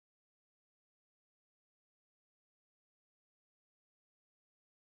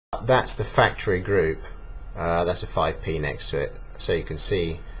but that's the factory group. That's a 5p next to it, so you can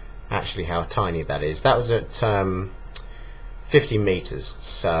see actually how tiny that is. That was at 50 meters,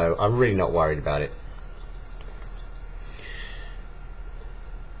 so I'm really not worried about it.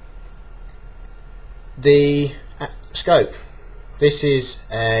 The scope. This is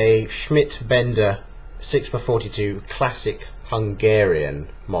a Schmidt-Bender 6x42 classic Hungarian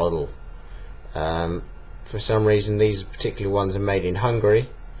model. For some reason these particular ones are made in Hungary.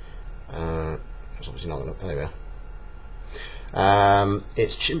 It's obviously not going to, there we are.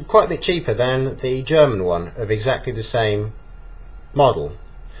 It's quite a bit cheaper than the German one of exactly the same model.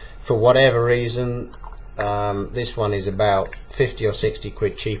 For whatever reason, this one is about 50 or 60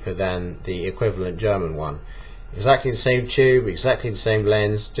 quid cheaper than the equivalent German one. Exactly the same tube, exactly the same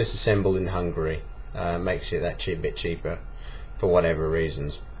lens, just assembled in Hungary. Makes it that bit cheaper for whatever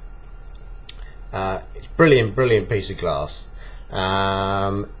reasons. It's brilliant piece of glass.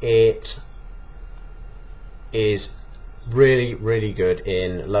 It is really good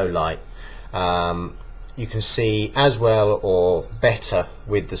in low light. You can see as well or better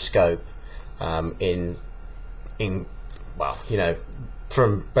with the scope in well, you know,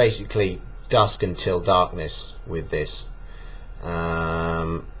 from basically dusk until darkness with this.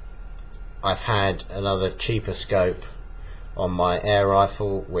 I've had another cheaper scope on my air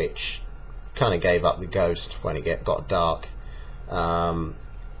rifle which kind of gave up the ghost when it got dark, but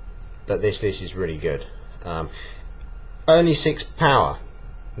this is really good. Only 6 power.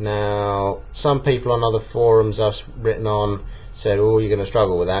 Now some people on other forums I've written on said, oh, you're going to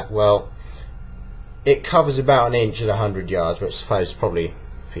struggle with that. Well, it covers about an inch at 100 yards, which I suppose probably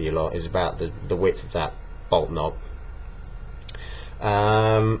for you lot is about the width of that bolt knob.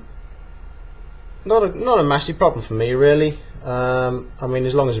 Not a massive problem for me really. I mean,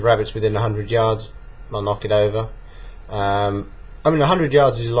 as long as the rabbit's within 100 yards, I'll knock it over. I mean, 100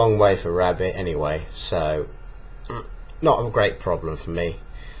 yards is a long way for a rabbit anyway, so not a great problem for me.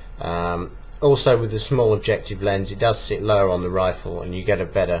 Also, with the small objective lens, it does sit lower on the rifle, and you get a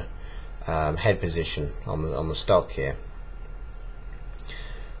better head position on the stock here.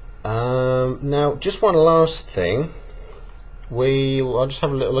 Now, just one last thing. I'll just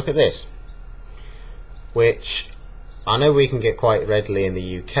have a little look at this, which I know we can get quite readily in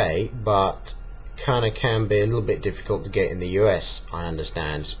the UK, but kind of can be a little bit difficult to get in the US, I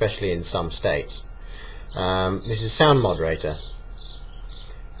understand, especially in some states. This is sound moderator.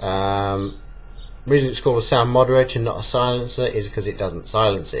 Reason it's called a sound moderator, not a silencer, is because it doesn't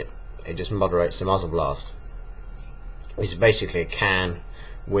silence it. It just moderates the muzzle blast. It's basically a can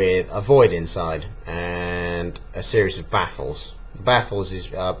with a void inside and a series of baffles. The baffles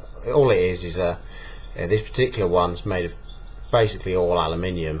is all it is this particular one's made of basically all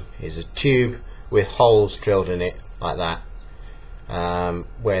aluminium. Is a tube with holes drilled in it like that,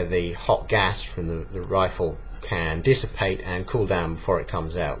 where the hot gas from the rifle can dissipate and cool down before it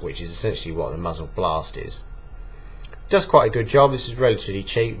comes out, which is essentially what the muzzle blast is. Does quite a good job. This is relatively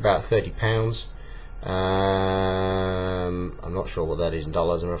cheap, about £30. I'm not sure what that is in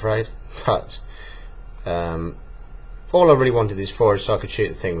dollars, I'm afraid, but all I really wanted this for is so I could shoot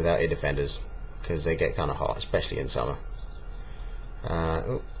the thing without ear defenders, because they get kind of hot, especially in summer.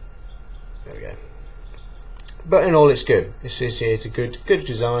 Oh, there we go. But in all, it's good. It's a good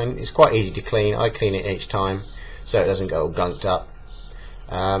design. It's quite easy to clean. I clean it each time so it doesn't get all gunked up.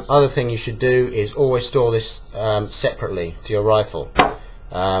 Other thing you should do is always store this separately to your rifle.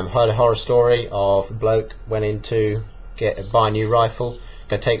 Heard a horror story of a bloke went in to buy a new rifle,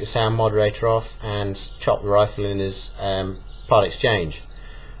 go take the sound moderator off and chop the rifle in his part exchange.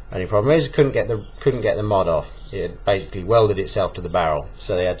 Only problem is, couldn't get the mod off. It had basically welded itself to the barrel,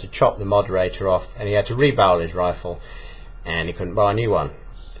 so they had to chop the moderator off, and he had to rebarrel his rifle, and he couldn't buy a new one.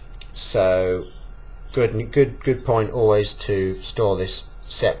 So, good point always to store this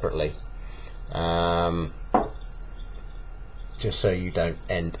separately, just so you don't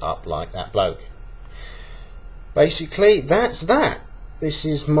end up like that bloke. Basically, that's that. This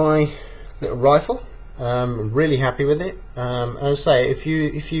is my little rifle. I'm really happy with it. As I say, if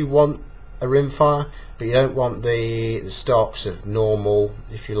you want a rimfire but you don't want the stocks of normal,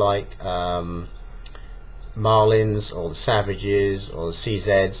 if you like, Marlins or the Savages or the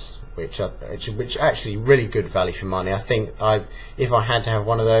CZs, which actually really good value for money. I think if I had to have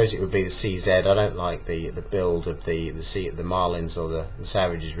one of those, it would be the CZ. I don't like the build of the Marlins or the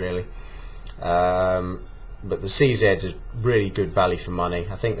Savages really. But the CZs are really good value for money.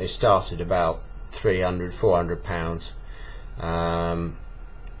 I think they start at about £300–400.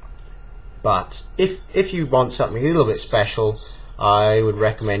 But if you want something a little bit special, I would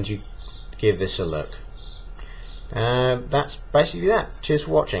recommend you give this a look. That's basically that. Cheers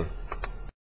for watching.